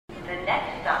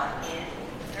next stop is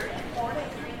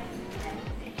 34th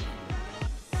Street.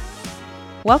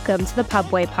 Welcome to the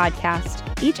Pubway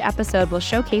podcast. Each episode will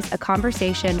showcase a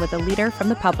conversation with a leader from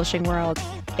the publishing world.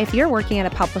 If you're working at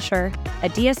a publisher, a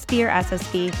DSP or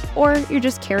SSP, or you're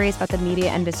just curious about the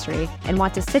media industry and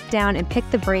want to sit down and pick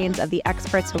the brains of the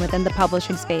experts from within the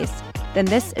publishing space, then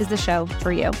this is the show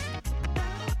for you.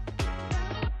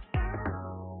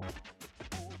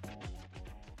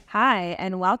 Hi,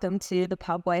 and welcome to the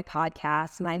Pubway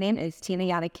podcast. My name is Tina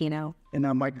Yanakino. And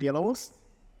I'm Mike Villalobos.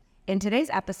 In today's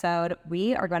episode,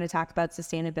 we are going to talk about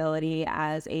sustainability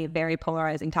as a very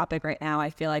polarizing topic right now, I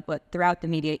feel like, throughout the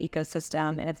media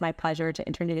ecosystem. And it's my pleasure to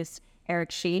introduce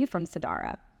Eric Shih from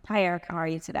Cedara. Hi, Eric. How are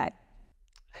you today?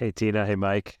 Hey, Tina. Hey,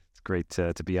 Mike. It's great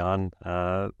to be on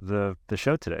the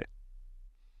show today.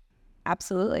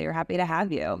 Absolutely. We're happy to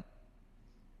have you.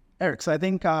 Eric, so I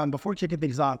think before kicking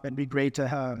things off, it'd be great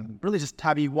to really just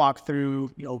have you walk through,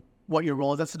 what your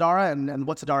role is at Cedara and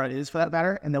what Cedara is for that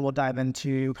matter. And then we'll dive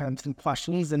into kind of some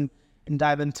questions and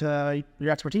dive into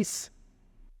your expertise.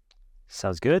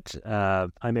 Sounds good.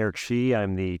 I'm Eric Shih.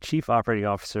 I'm the Chief Operating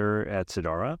Officer at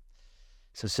Cedara.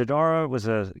 So Cedara was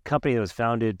a company that was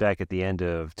founded back at the end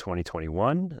of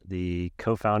 2021. The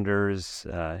co-founders,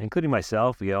 including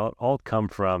myself, we all come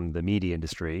from the media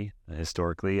industry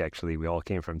historically. Actually, we all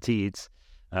came from TEEDS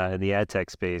in the ad tech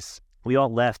space. We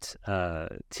all left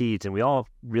TEEDS, and we all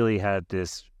really had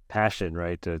this passion,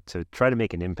 right, to try to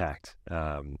make an impact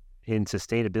in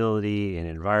sustainability and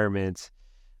environment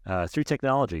through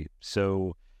technology.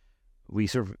 So we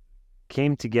sort of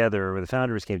came together, or the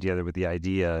founders came together with the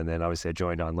idea, and then obviously I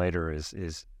joined on later,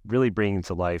 is really bringing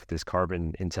to life this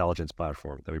carbon intelligence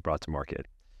platform that we brought to market.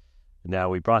 Now,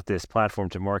 we brought this platform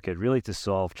to market really to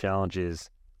solve challenges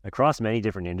across many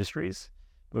different industries.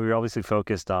 But we were obviously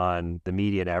focused on the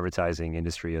media and advertising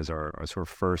industry as our sort of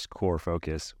first core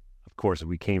focus. Of course,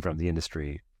 we came from the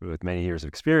industry with many years of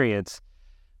experience,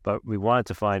 but we wanted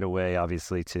to find a way,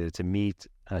 obviously, to meet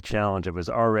a challenge that was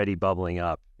already bubbling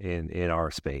up in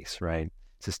our space, right?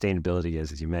 Sustainability,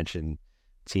 as you mentioned,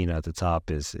 Tina, at the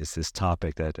top, is this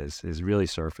topic that is really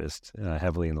surfaced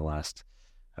heavily in the last,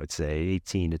 I would say,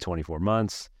 18 to 24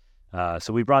 months.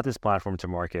 So we brought this platform to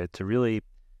market to really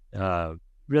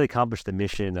accomplish the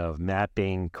mission of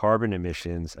mapping carbon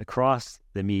emissions across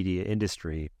the media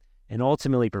industry and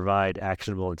ultimately provide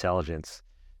actionable intelligence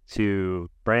to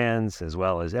brands as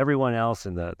well as everyone else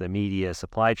in the media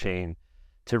supply chain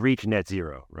to reach net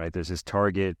zero, right? There's this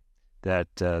target that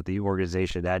the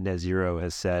organization at Net Zero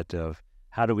has set of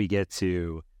how do we get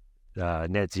to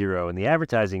net zero in the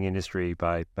advertising industry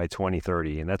by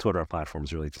 2030, and that's what our platform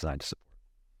is really designed to support.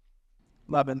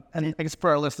 Love it. And I guess for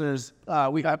our listeners,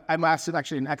 I'm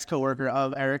actually an ex-coworker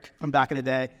of Eric from back in the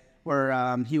day,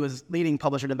 where he was leading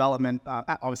publisher development,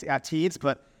 obviously at TEEDS.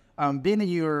 But being that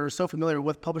you're so familiar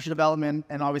with publisher development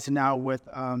and obviously now with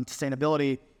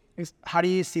sustainability, how do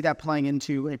you see that playing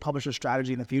into a publisher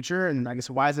strategy in the future? And I guess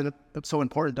why is it so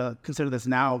important to consider this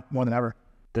now more than ever?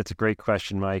 That's a great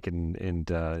question, Mike. And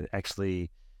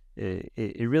actually,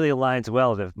 it really aligns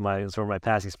well with my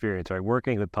past experience, right?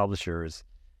 Working with publishers.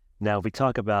 Now, if we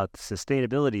talk about the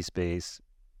sustainability space,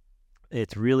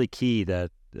 it's really key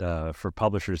that for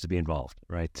publishers to be involved,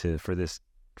 right? For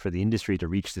the industry to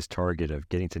reach this target of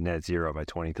getting to net zero by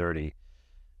 2030.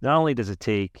 Not only does it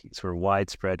take sort of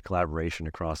widespread collaboration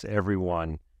across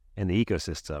everyone in the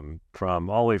ecosystem, from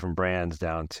all the way from brands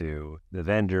down to the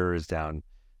vendors, down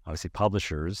obviously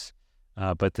publishers,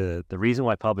 but the reason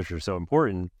why publishers are so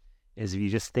important is if you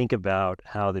just think about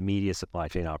how the media supply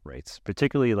chain operates,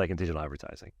 particularly like in digital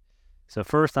advertising. So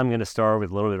first, I'm going to start with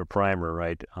a little bit of primer,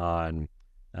 right, on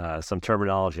some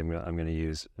terminology I'm going to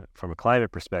use from a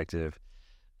climate perspective.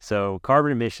 So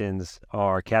carbon emissions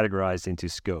are categorized into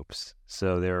scopes.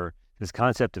 So there's this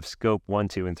concept of scope 1,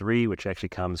 2, and 3, which actually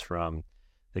comes from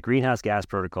the Greenhouse Gas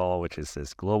Protocol, which is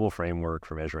this global framework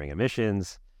for measuring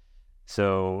emissions.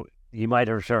 So you might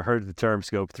have heard the term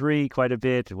scope 3 quite a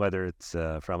bit, whether it's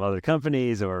from other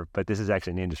companies but this is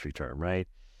actually an industry term, right?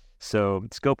 So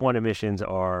scope 1 emissions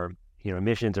are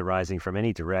emissions arising from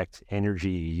any direct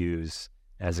energy you use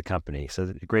as a company.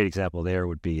 So a great example there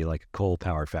would be like a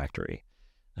coal-powered factory.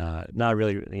 Not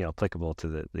really applicable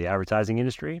to the advertising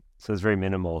industry. So there's very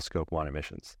minimal scope 1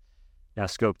 emissions. Now,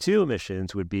 scope 2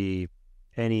 emissions would be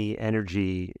any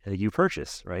energy you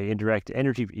purchase, right? Indirect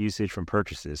energy usage from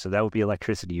purchases. So that would be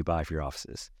electricity you buy for your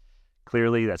offices.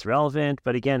 Clearly, that's relevant,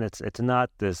 but again, it's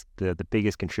not the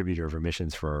biggest contributor of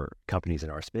emissions for companies in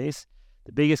our space.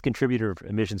 The biggest contributor of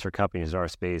emissions for companies in our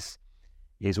space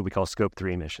is what we call scope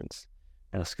 3 emissions.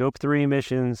 Now, scope 3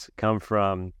 emissions come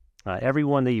from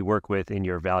everyone that you work with in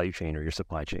your value chain or your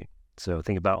supply chain. So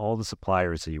think about all the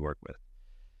suppliers that you work with.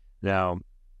 Now,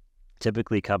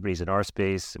 typically companies in our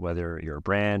space, whether you're a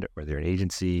brand or they're an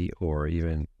agency or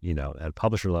even, at a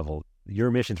publisher level, your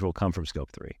emissions will come from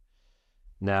scope 3.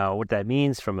 Now, what that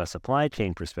means from a supply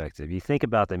chain perspective, you think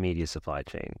about the media supply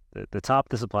chain. The top of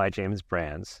the supply chain is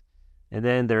brands, and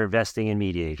then they're investing in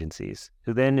media agencies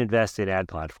who then invest in ad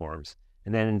platforms.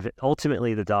 And then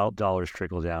ultimately the dollars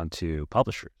trickle down to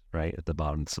publishers, right, at the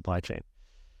bottom of the supply chain.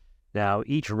 Now,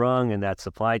 each rung in that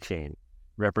supply chain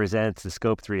represents the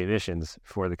scope 3 emissions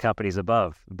for the companies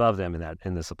above them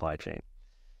in the supply chain.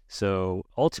 So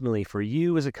ultimately, for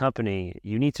you as a company,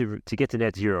 you need to get to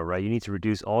net zero, right? You need to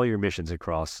reduce all your emissions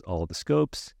across all of the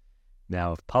scopes.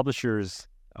 Now, if publishers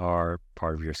are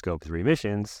part of your scope 3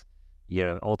 emissions,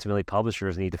 ultimately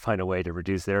publishers need to find a way to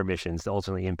reduce their emissions to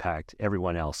ultimately impact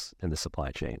everyone else in the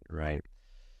supply chain, right?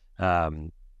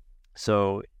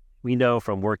 So we know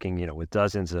from working, with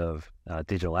dozens of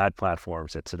digital ad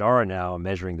platforms at Cedara now,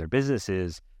 measuring their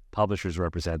businesses, publishers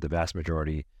represent the vast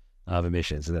majority of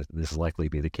emissions, and this is likely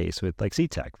to be the case with like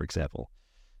CTech, for example.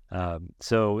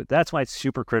 So that's why it's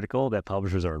super critical that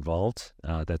publishers are involved,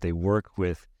 that they work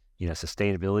with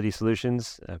sustainability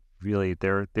solutions. Really,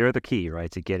 they're the key, right,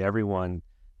 to get everyone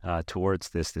towards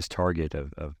this target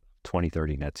of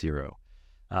 2030 net zero.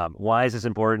 Why is this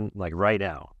important? Like right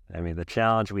now, I mean, the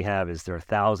challenge we have is there are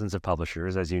thousands of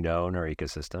publishers, as you know, in our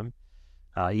ecosystem.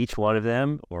 Each one of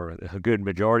them, or a good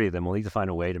majority of them, will need to find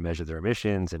a way to measure their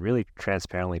emissions and really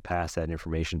transparently pass that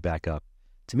information back up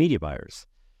to media buyers.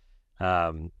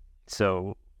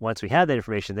 So once we have that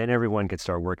information, then everyone can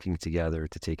start working together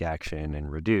to take action and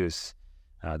reduce.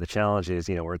 The challenge is,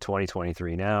 we're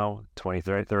 2023 now,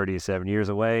 2030 is 7 years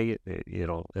away.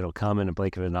 It'll come in a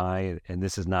blink of an eye, and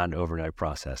this is not an overnight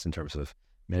process in terms of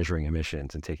measuring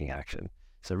emissions and taking action.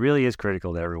 So it really is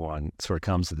critical that everyone sort of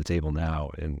comes to the table now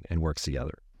and works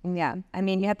together. Yeah. I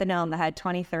mean, you hit the nail on the head.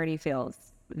 2030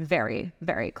 feels very,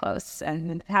 very close.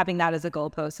 And having that as a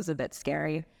goalpost is a bit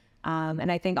scary. And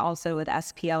I think also with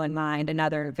SPO in mind,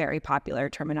 another very popular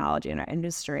terminology in our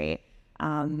industry,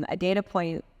 a data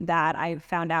point that I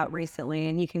found out recently,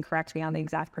 and you can correct me on the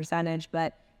exact percentage,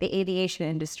 but the aviation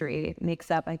industry makes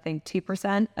up, I think,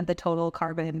 2% of the total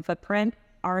carbon footprint.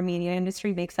 Our media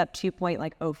industry makes up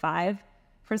 2.05%.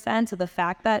 So the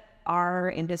fact that our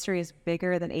industry is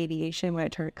bigger than aviation when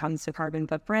it comes to carbon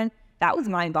footprint, that was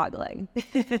mind-boggling.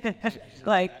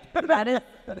 Like, that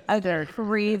is a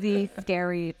crazy,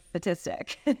 scary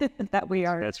statistic that we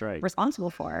are responsible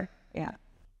for. Yeah.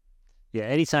 Yeah,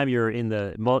 anytime you're in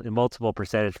the multiple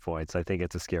percentage points, I think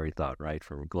it's a scary thought, right,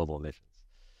 for global emissions.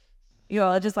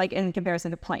 Just like in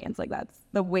comparison to planes, like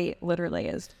the weight literally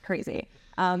is crazy.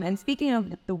 And speaking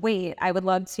of the weight, I would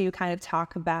love to kind of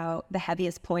talk about the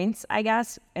heaviest points, I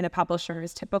guess, in a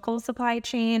publisher's typical supply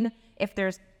chain. If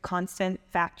there's constant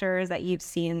factors that you've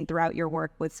seen throughout your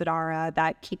work with Cedara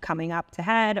that keep coming up to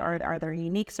head, or are there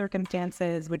unique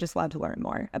circumstances? We'd just love to learn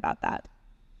more about that.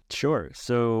 Sure.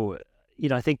 So,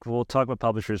 I think we'll talk about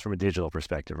publishers from a digital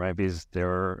perspective, right? Because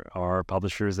there are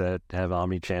publishers that have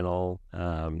omni-channel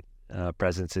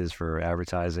presences for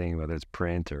advertising, whether it's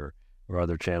print or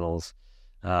other channels.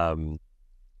 In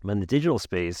the digital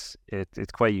space,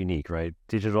 it's quite unique, right?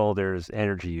 Digital, there's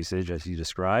energy usage, as you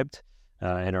described,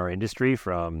 in our industry,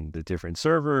 from the different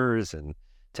servers and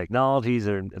technologies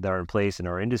that are in place in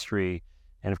our industry.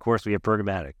 And of course, we have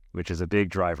programmatic, which is a big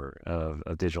driver of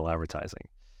digital advertising.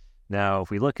 Now,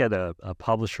 if we look at a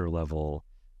publisher level,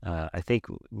 I think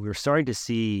we're starting to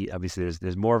see, obviously,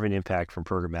 there's more of an impact from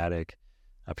programmatic,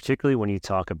 particularly when you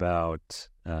talk about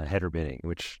header bidding,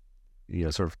 which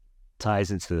sort of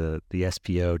ties into the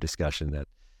SPO discussion that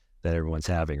everyone's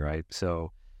having, right?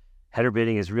 So header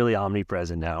bidding is really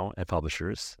omnipresent now at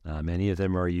publishers. Many of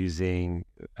them are using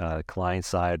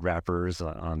client-side wrappers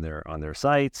on their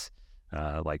sites,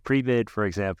 like Prebid, for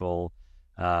example.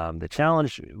 The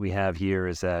challenge we have here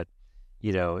is that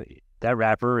that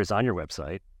wrapper is on your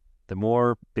website. The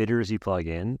more bidders you plug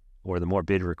in, or the more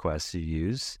bid requests you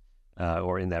use,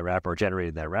 or in that wrapper, or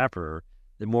generated in that wrapper,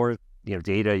 the more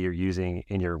data you're using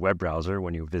in your web browser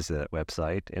when you visit that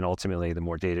website, and ultimately the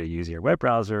more data you use in your web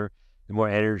browser, the more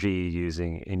energy you're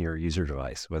using in your user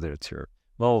device, whether it's your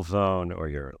mobile phone or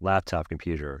your laptop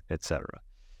computer, etc.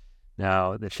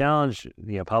 Now, the challenge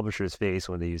publishers face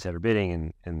when they use header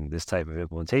bidding and this type of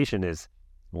implementation is,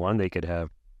 one, they could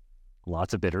have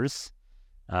lots of bidders,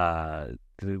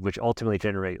 which ultimately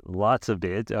generate lots of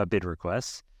bid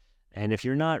requests, and if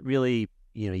you're not really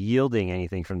yielding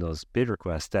anything from those bid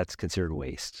requests, that's considered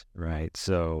waste, right?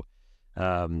 So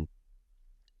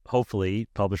hopefully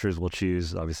publishers will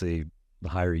choose, obviously,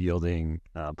 higher yielding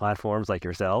platforms like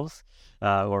yourselves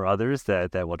or others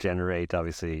that will generate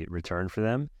obviously return for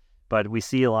them. But we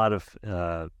see a lot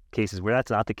of cases where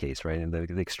that's not the case, right? And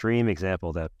the extreme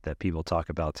example that people talk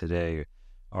about today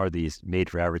are these made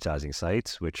for advertising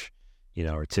sites, which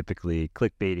are typically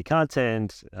clickbaity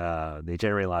content. They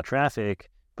generate a lot of traffic,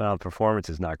 but performance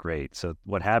is not great. So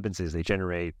what happens is they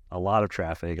generate a lot of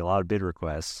traffic, a lot of bid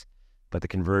requests, but the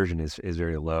conversion is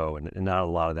very low, and not a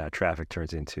lot of that traffic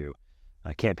turns into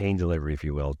campaign delivery, if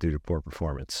you will, due to poor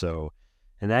performance. So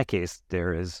in that case,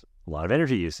 there is a lot of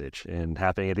energy usage and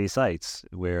happening at these sites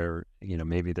where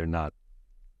maybe they're not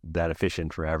that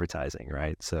efficient for advertising,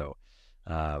 right? So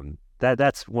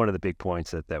that's one of the big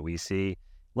points that we see.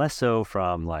 Less so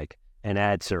from like an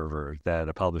ad server that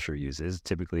a publisher uses.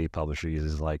 Typically, a publisher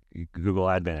uses like Google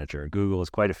Ad Manager. Google is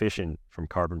quite efficient from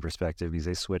carbon perspective because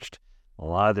they switched a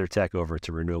lot of their tech over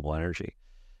to renewable energy.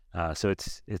 So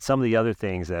it's some of the other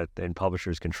things that then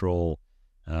publishers control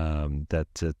that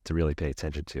to really pay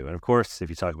attention to. And of course, if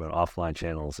you talk about offline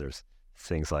channels, there's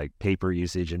things like paper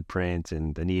usage in print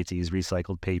and the need to use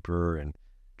recycled paper and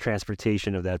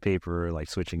transportation of that paper, like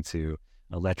switching to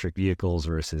electric vehicles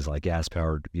versus like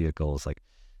gas-powered vehicles. Like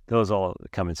those all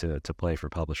come into play for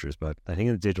publishers. But I think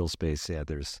in the digital space,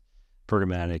 there's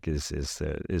programmatic is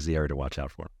the area to watch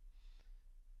out for.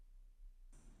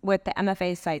 With the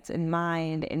MFA sites in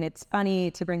mind, and it's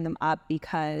funny to bring them up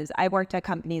because I worked at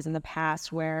companies in the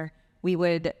past where we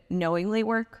would knowingly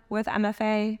work with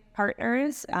MFA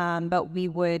partners, but we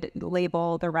would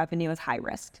label the revenue as high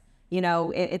risk.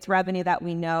 It's revenue that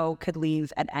we know could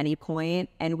leave at any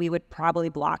point, and we would probably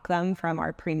block them from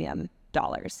our premium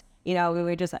dollars. We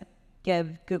would just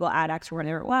give Google AdX or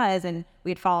whatever it was, and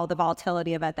we'd follow the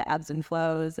volatility of it, the ebbs and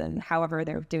flows, and however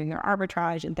they're doing their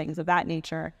arbitrage and things of that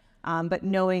nature. But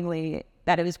knowingly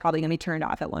that it was probably going to be turned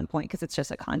off at one point because it's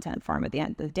just a content farm at the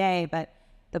end of the day. But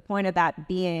the point of that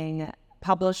being,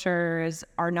 publishers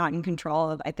are not in control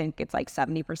of, I think it's like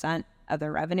 70% of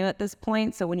their revenue at this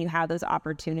point. So when you have those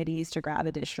opportunities to grab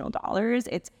additional dollars,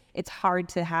 it's hard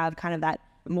to have kind of that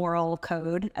moral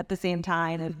code at the same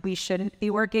time of we shouldn't be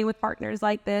working with partners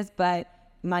like this, but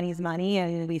money's money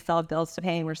and we still have bills to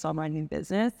pay and we're still running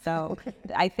business. So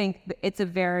I think it's a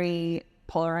very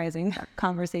polarizing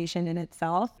conversation in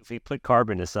itself. If we put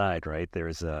carbon aside, right,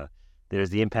 there's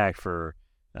the impact for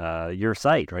your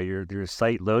site, right? Your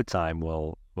site load time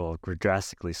will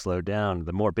drastically slow down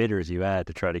the more bidders you add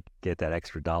to try to get that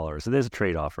extra dollar. So there's a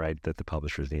trade-off, right, that the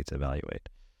publishers need to evaluate.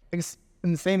 I guess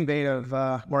in the same vein of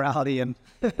morality and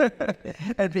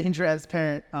and being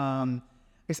transparent, I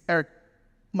guess, Eric,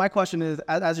 my question is,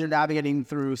 as you're navigating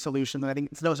through solutions, and I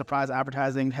think it's no surprise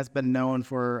advertising has been known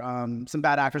for some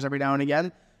bad actors every now and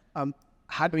again.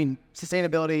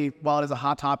 Sustainability, while it is a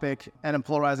hot topic and a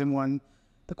polarizing one,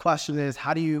 the question is,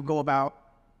 how do you go about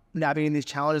navigating these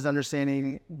challenges,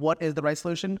 understanding what is the right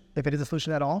solution, if it is a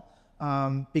solution at all?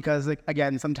 Because,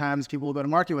 again, sometimes people will go to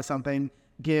market with something,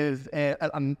 give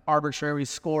an arbitrary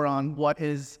score on what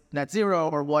is net zero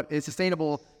or what is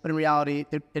sustainable, but in reality,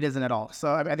 it isn't at all.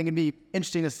 So I think it'd be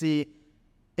interesting to see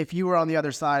if you were on the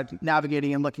other side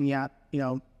navigating and looking at,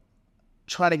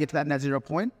 trying to get to that net zero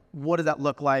point. What does that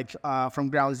look like from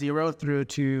ground zero through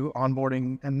to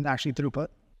onboarding and actually throughput?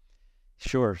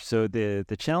 Sure. So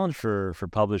the challenge for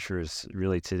publishers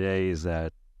really today is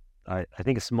that I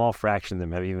think a small fraction of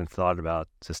them have even thought about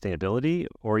sustainability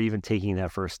or even taking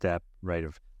that first step, right,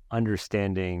 of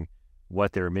understanding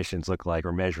what their emissions look like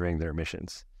or measuring their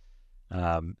emissions.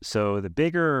 So the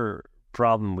bigger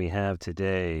problem we have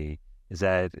today is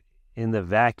that in the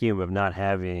vacuum of not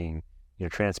having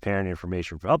transparent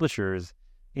information for publishers,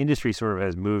 industry sort of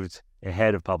has moved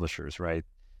ahead of publishers, right?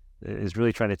 Is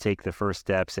really trying to take the first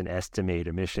steps and estimate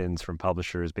emissions from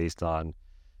publishers based on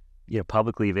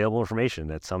publicly available information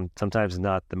that sometimes is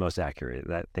not the most accurate.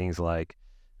 That things like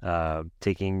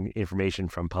taking information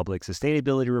from public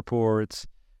sustainability reports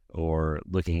or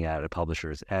looking at a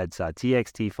publisher's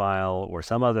ads.txt file or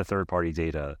some other third-party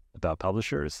data about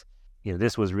publishers.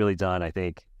 This was really done, I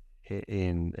think,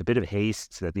 in a bit of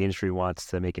haste that the industry wants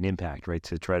to make an impact, right,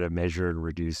 to try to measure and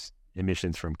reduce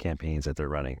emissions from campaigns that they're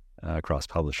running across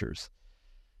publishers.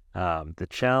 The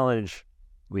challenge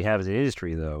we have as an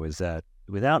industry, though, is that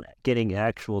without getting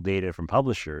actual data from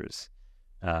publishers,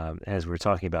 as we were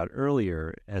talking about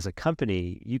earlier, as a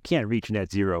company, you can't reach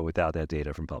net zero without that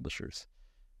data from publishers.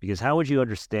 Because how would you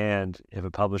understand if a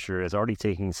publisher is already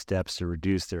taking steps to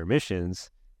reduce their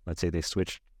emissions? Let's say they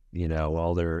switched,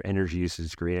 all their energy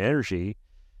usage to green energy,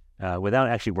 without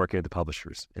actually working with the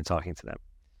publishers and talking to them.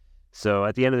 So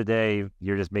at the end of the day,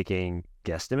 you're just making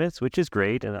guesstimates, which is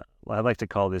great. And I like to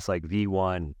call this like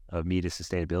V1 of media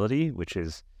sustainability, which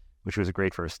is which was a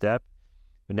great first step.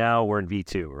 But now we're in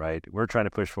V2, right? We're trying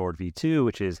to push forward V2,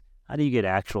 which is how do you get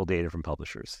actual data from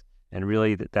publishers? And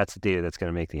really, that's the data that's going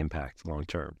to make the impact long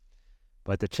term.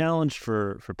 But the challenge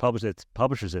for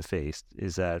publishers have faced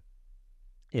is that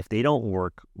if they don't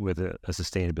work with a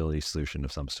sustainability solution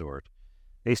of some sort,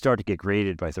 they start to get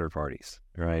graded by third parties,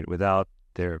 right? Without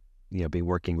their, being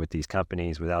working with these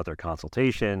companies, without their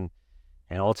consultation.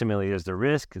 And ultimately, there's the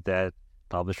risk that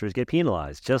publishers get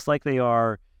penalized, just like they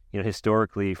are,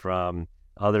 historically from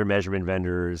other measurement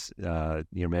vendors,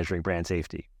 measuring brand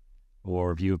safety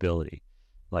or viewability.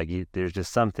 There's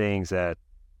just some things that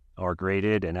are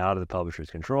graded and out of the publisher's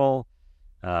control.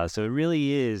 So it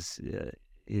really is,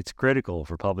 it's critical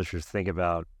for publishers to think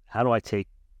about, how do I take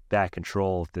back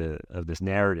control of this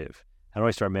narrative? How do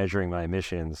I start measuring my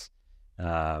emissions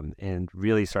and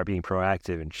really start being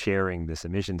proactive and sharing this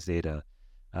emissions data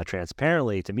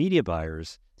transparently to media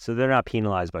buyers so they're not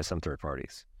penalized by some third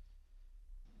parties?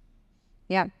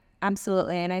 Yeah,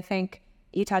 absolutely. And I think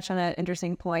you touched on an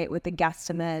interesting point with the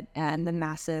guesstimate and the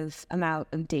massive amount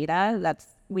of data that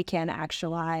we can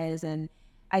actualize. And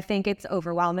I think it's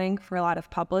overwhelming for a lot of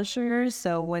publishers.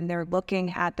 So when they're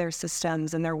looking at their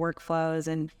systems and their workflows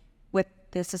and with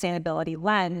the sustainability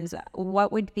lens,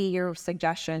 what would be your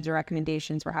suggestions or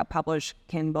recommendations for how publishers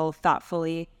can both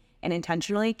thoughtfully and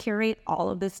intentionally curate all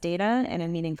of this data in a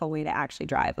meaningful way to actually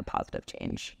drive a positive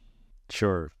change?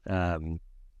 Sure.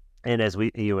 And as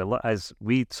we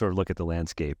sort of look at the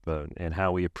landscape and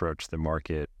how we approach the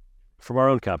market from our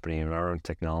own company and our own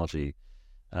technology,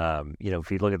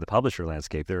 if you look at the publisher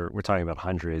landscape, we're talking about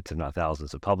hundreds, if not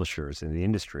thousands, of publishers in the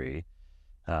industry.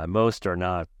 Most are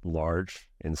not large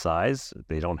in size.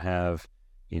 They don't have,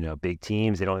 big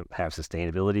teams. They don't have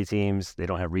sustainability teams. They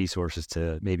don't have resources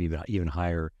to maybe even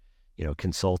hire,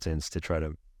 consultants to try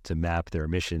to map their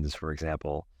emissions, for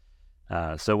example.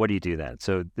 So what do you do then?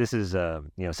 So this is,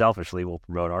 selfishly, we'll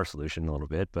promote our solution a little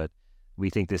bit, but we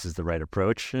think this is the right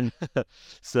approach.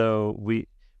 So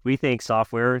we think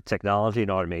software, technology,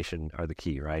 and automation are the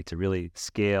key, right? To really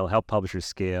help publishers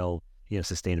scale,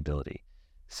 sustainability.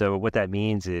 So what that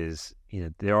means is,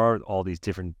 there are all these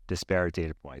different disparate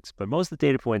data points, but most of the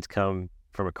data points come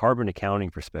from a carbon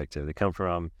accounting perspective. They come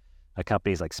from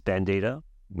companies like spend data,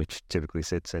 which typically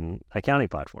sits in accounting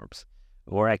platforms,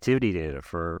 or activity data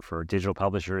for a digital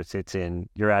publisher. It sits in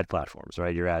your ad platforms,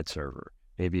 right? Your ad server,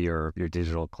 maybe your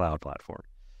digital cloud platform.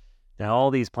 Now,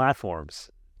 all these platforms,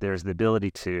 there's the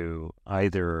ability to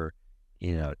either,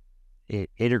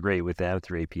 integrate with them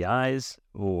through APIs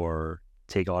or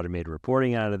take automated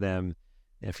reporting out of them.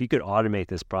 And if you could automate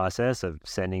this process of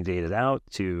sending data out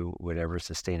to whatever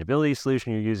sustainability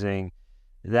solution you're using,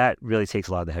 that really takes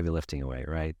a lot of the heavy lifting away,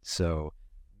 right? So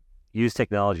use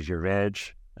technology to your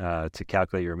edge to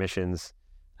calculate your emissions.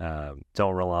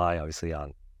 Don't rely, obviously,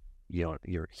 on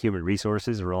your human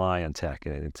resources. Rely on tech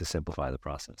to simplify the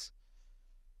process.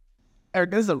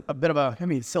 Eric, this is a bit of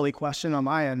a silly question on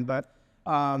my end, but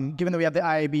given that we have the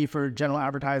IAB for general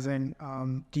advertising,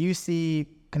 do you see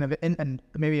kind of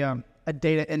maybe a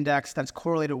data index that's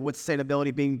correlated with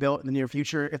sustainability being built in the near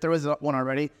future? If there was one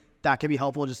already, that could be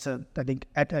helpful just to, I think,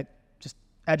 just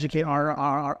educate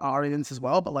our audience as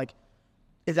well. But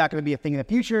is that going to be a thing in the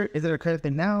future? Is it a kind of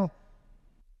thing now?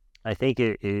 I think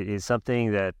it is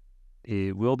something that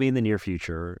it will be in the near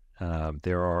future.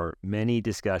 There are many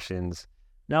discussions,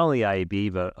 not only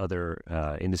IAB, but other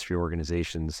industry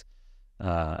organizations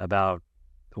about,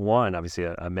 obviously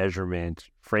a measurement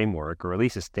framework, or at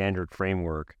least a standard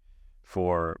framework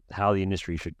for how the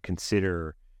industry should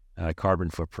consider carbon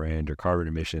footprint or carbon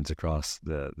emissions across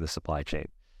the supply chain.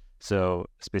 So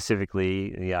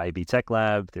specifically, in the IAB Tech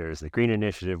Lab, there's the Green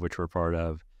Initiative, which we're part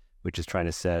of, which is trying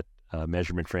to set a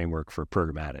measurement framework for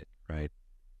programmatic, right?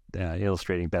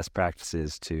 Illustrating best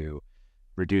practices to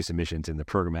reduce emissions in the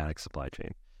programmatic supply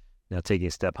chain. Now, taking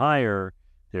a step higher,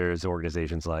 there's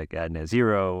organizations like AdNet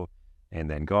Zero, and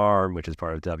then GARM, which is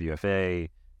part of WFA.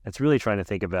 That's really trying to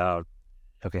think about,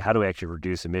 okay, how do we actually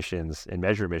reduce emissions and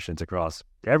measure emissions across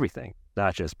everything,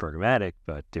 not just programmatic,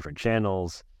 but different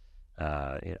channels,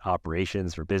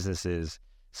 operations for businesses.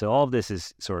 So all of this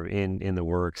is sort of in the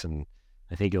works, and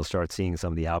I think you'll start seeing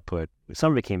some of the output.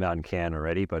 Some of it came out in Cannes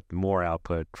already, but more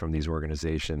output from these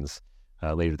organizations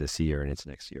later this year and into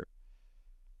next year.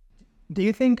 Do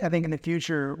you think, in the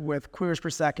future, with queries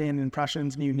per second,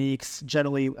 impressions, and uniques,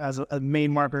 generally as a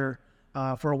main marker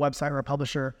for a website or a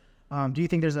publisher, do you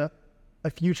think there's a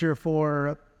future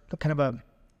for kind of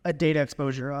a data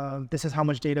exposure? This is how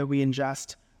much data we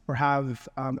ingest or have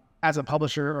as a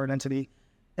publisher or an entity,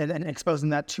 and exposing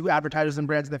that to advertisers and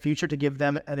brands in the future to give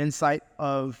them an insight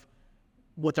of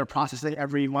what they're processing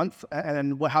every month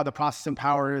and how the processing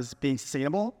power is being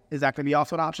sustainable? Is that going to be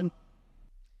also an option?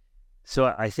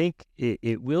 So I think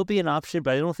it will be an option,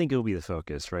 but I don't think it will be the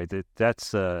focus, right?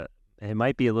 That's it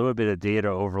might be a little bit of data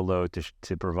overload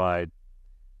to provide.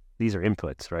 These are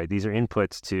inputs, right? These are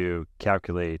inputs to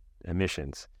calculate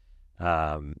emissions.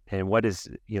 And what is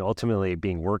ultimately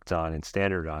being worked on and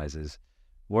standardized is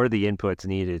what are the inputs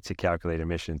needed to calculate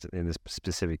emissions in this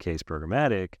specific case,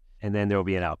 programmatic, and then there will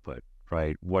be an output,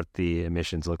 right? What the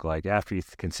emissions look like after you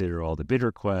consider all the bid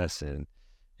requests and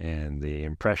the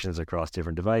impressions across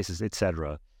different devices, et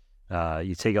cetera.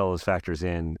 You take all those factors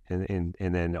in, and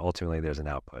then ultimately there's an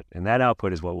output. And that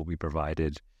output is what will be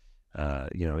provided,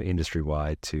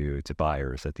 industry-wide to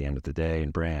buyers at the end of the day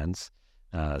and brands,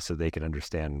 so they can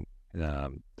understand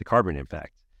the carbon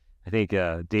impact. I think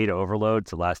data overload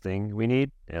is the last thing we need,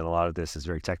 and a lot of this is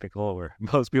very technical where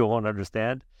most people won't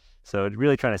understand. So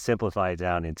really trying to simplify it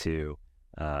down into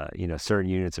certain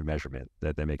units of measurement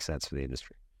that makes sense for the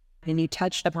industry. And you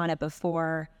touched upon it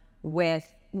before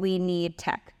with we need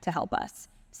tech to help us.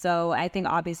 So I think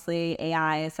obviously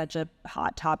AI is such a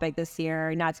hot topic this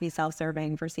year, not to be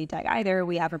self-serving for CTech either.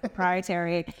 We have a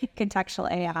proprietary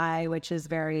contextual AI, which is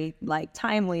very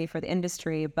timely for the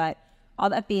industry. But all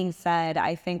that being said,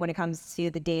 I think when it comes to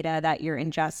the data that you're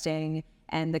ingesting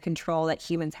and the control that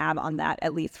humans have on that,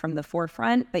 at least from the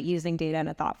forefront, but using data in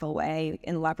a thoughtful way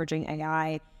and leveraging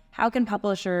AI, how can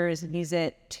publishers use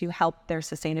it to help their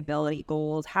sustainability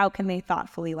goals? How can they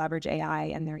thoughtfully leverage AI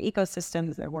in their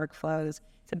ecosystems, their workflows?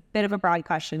 It's a bit of a broad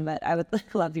question, but I would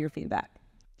love your feedback.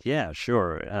 Yeah,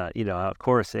 sure. Of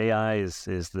course, AI is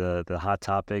the hot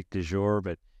topic du jour,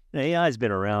 but AI has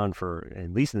been around for,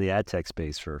 at least in the ad tech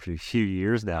space, for a few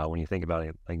years now when you think about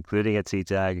it, including at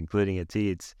CTAG, including at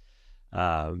TEADS.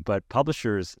 But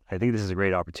publishers, I think this is a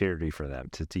great opportunity for them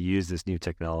to use this new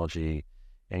technology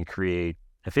and create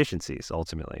efficiencies.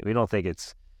 Ultimately, we don't think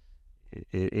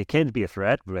it can be a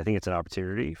threat, but I think it's an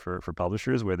opportunity for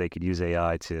publishers where they could use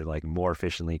AI to more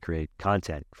efficiently create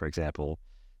content, for example.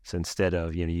 So instead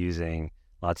of using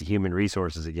lots of human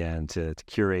resources again to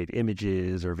curate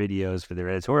images or videos for their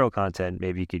editorial content,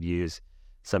 maybe you could use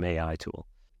some AI tool.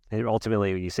 And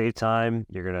ultimately, when you save time,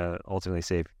 you're going to ultimately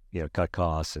save cut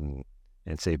costs and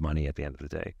save money at the end of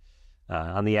the day.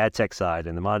 On the ad tech side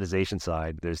and the monetization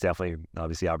side, there's definitely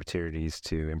obviously opportunities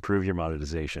to improve your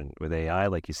monetization with AI,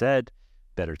 like you said,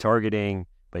 better targeting,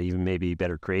 but even maybe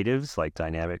better creatives like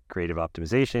dynamic creative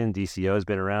optimization. DCO has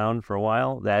been around for a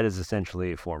while. That is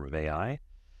essentially a form of AI.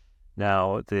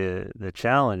 Now, the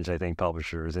challenge I think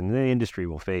publishers and the industry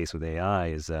will face with AI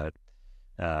is that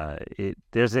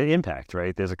there's an impact,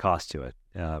 right? There's a cost to it.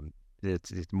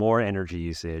 It's more energy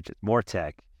usage, it's more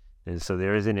tech. And so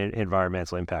there is an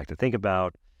environmental impact to think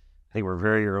about. I think we're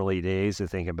very early days to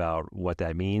think about what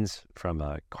that means from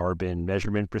a carbon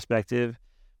measurement perspective.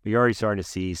 We're already starting to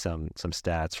see some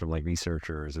stats from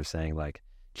researchers are saying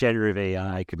generative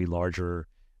AI could be a larger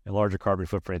carbon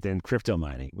footprint than crypto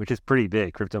mining, which is pretty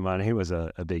big. Crypto mining was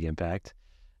a big impact.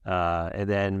 And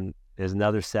then there's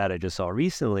another stat I just saw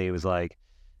recently. It was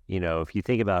if you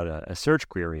think about a search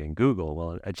query in Google,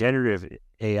 well, a generative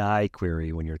AI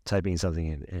query, when you're typing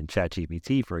something in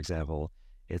ChatGPT, for example,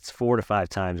 it's 4 to 5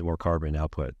 times more carbon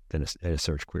output than a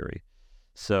search query.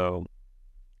 So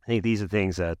I think these are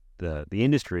things that the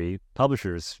industry,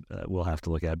 publishers will have to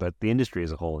look at, but the industry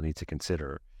as a whole needs to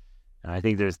consider. And I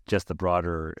think there's just the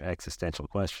broader existential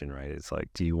question, right? It's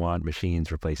do you want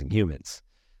machines replacing humans?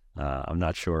 I'm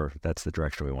not sure if that's the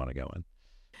direction we want to go in.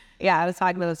 Yeah, I was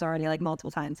talking about this already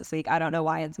multiple times this week. I don't know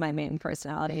why it's my main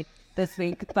personality this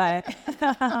week, but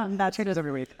that's Changes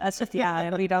every week. That's just,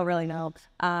 we don't really know.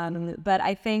 But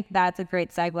I think that's a great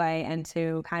segue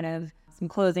into kind of some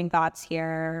closing thoughts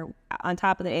here. On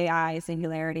top of the AI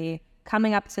singularity,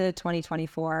 coming up to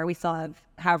 2024, we still have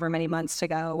however many months to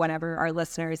go whenever our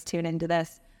listeners tune into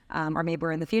this. Or maybe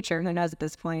we're in the future, who knows at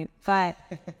this point. But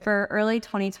for early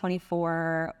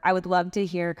 2024, I would love to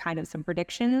hear kind of some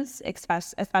predictions,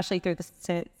 especially through the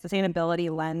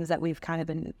sustainability lens that we've kind of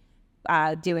been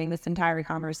doing this entire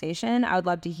conversation. I would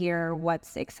love to hear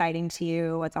what's exciting to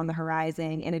you, what's on the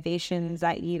horizon, innovations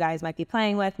that you guys might be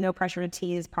playing with. No pressure to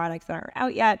tease products that aren't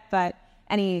out yet, but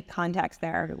any context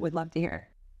there, would love to hear.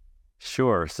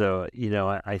 Sure. So,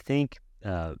 I think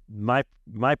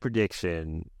my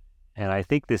prediction, and I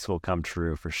think this will come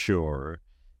true for sure,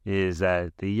 is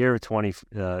that the year of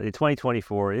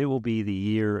 2024, it will be the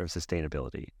year of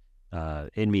sustainability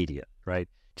in media, right?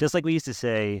 Just like we used to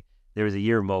say, there was a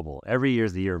year of mobile. Every year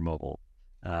is the year of mobile.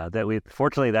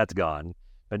 Fortunately, that's gone.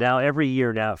 But now every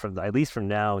year now, at least from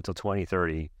now until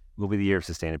 2030, will be the year of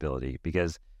sustainability,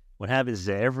 because what happens is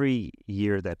that every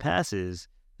year that passes,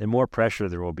 the more pressure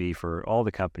there will be for all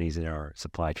the companies in our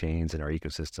supply chains and our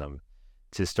ecosystem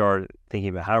to start thinking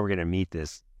about how we're going to meet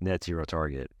this net zero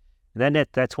target. And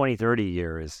that 2030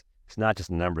 year is it's not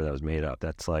just a number that was made up.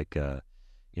 That's like the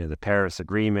Paris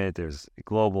Agreement. There's a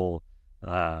global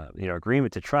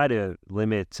agreement to try to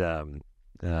limit the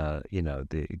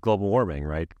global warming,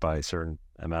 right, by a certain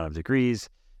amount of degrees,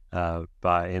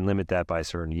 and limit that by a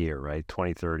certain year, right,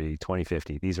 2030,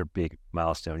 2050. These are big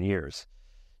milestone years.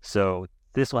 So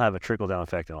this will have a trickle-down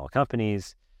effect on all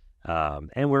companies,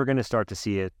 and we're going to start to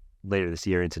see it later this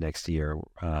year into next year.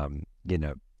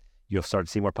 You'll start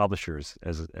to see more publishers,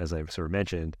 as I've sort of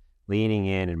mentioned, leaning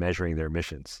in and measuring their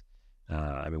emissions.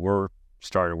 We're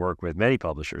starting to work with many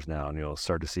publishers now, and you'll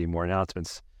start to see more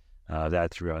announcements of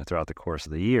that throughout the course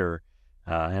of the year.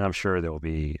 And I'm sure there'll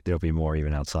be more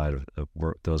even outside of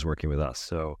those working with us.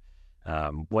 So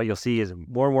what you'll see is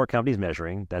more and more companies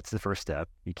measuring. That's the first step.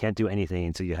 You can't do anything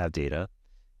until you have data.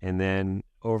 And then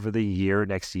over the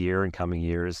next year and coming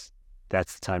years,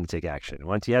 that's the time to take action.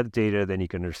 Once you have the data, then you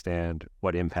can understand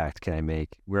what impact can I make,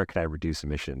 where can I reduce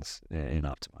emissions and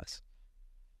optimize.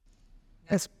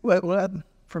 Yes. Well,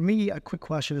 for me, a quick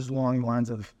question is along the lines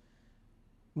of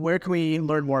where can we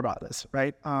learn more about this,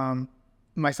 right?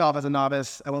 Myself as a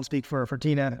novice, I won't speak for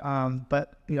Tina,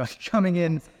 but coming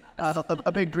in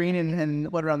a big green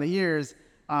and what around the years,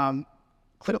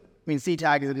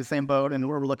 CTAG is in the same boat, and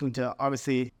we're looking to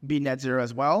obviously be net zero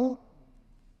as well.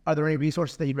 Are there any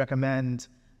resources that you'd recommend,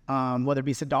 whether it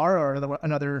be Cedara or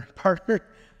another partner,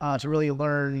 to really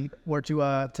learn where to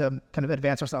kind of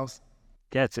advance ourselves?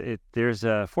 Yeah,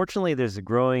 fortunately there's a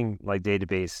growing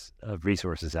database of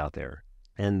resources out there,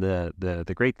 and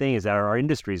the great thing is that our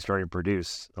industry is starting to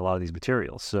produce a lot of these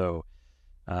materials. So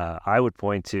I would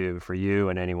point to, for you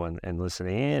and anyone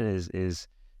listening in,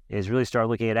 is really start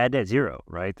looking at net zero.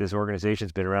 Right, this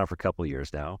organization's been around for a couple of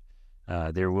years now.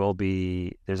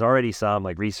 There's already some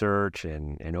research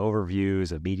and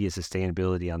overviews of media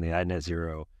sustainability on the net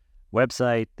zero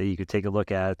website that you could take a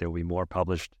look at. There will be more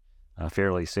published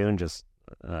fairly soon, just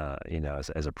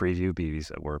as a preview,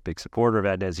 because we're a big supporter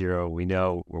of net zero. We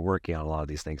know we're working on a lot of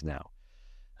these things now.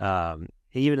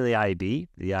 Even in the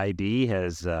IAB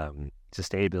has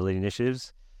sustainability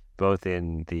initiatives both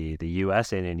in the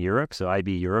US and in Europe. So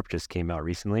IAB Europe just came out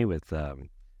recently with a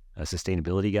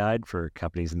sustainability guide for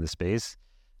companies in the space.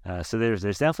 So there's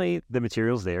definitely the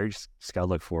materials there. You just got to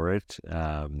look for it.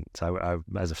 So I,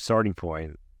 as a starting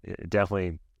point,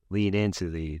 definitely lean into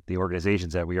the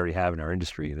organizations that we already have in our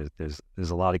industry. There's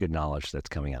a lot of good knowledge that's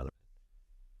coming out of it.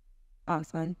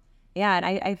 Awesome. Yeah, and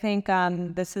I think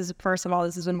this has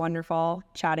been wonderful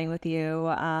chatting with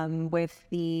you with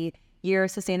the year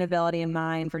of sustainability in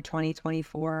mind for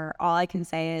 2024. All I can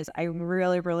say is I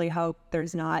really, really hope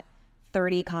there's not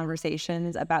 30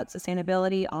 conversations about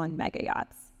sustainability on mega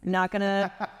yachts. Not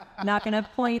gonna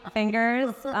point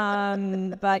fingers,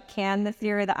 but the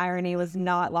theory of the irony was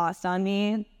not lost on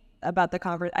me about the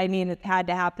conference. I mean, it had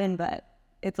to happen, but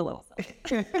it's a little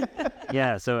silly.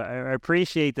 Yeah, so I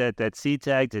appreciate that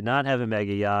CTAG did not have a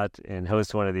mega yacht and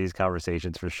host one of these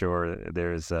conversations for sure.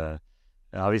 There's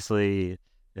obviously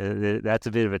that's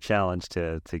a bit of a challenge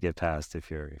to get past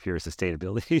if you're a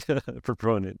sustainability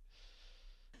proponent.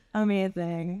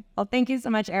 Amazing. Well, thank you so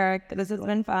much, Eric. This has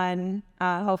been fun.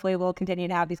 Hopefully we'll continue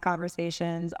to have these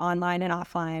conversations online and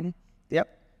offline.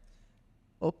 Yep.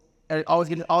 Well, always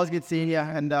good seeing you,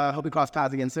 and hope we cross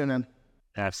paths again soon, man.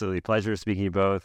 Absolutely. Pleasure speaking to you both.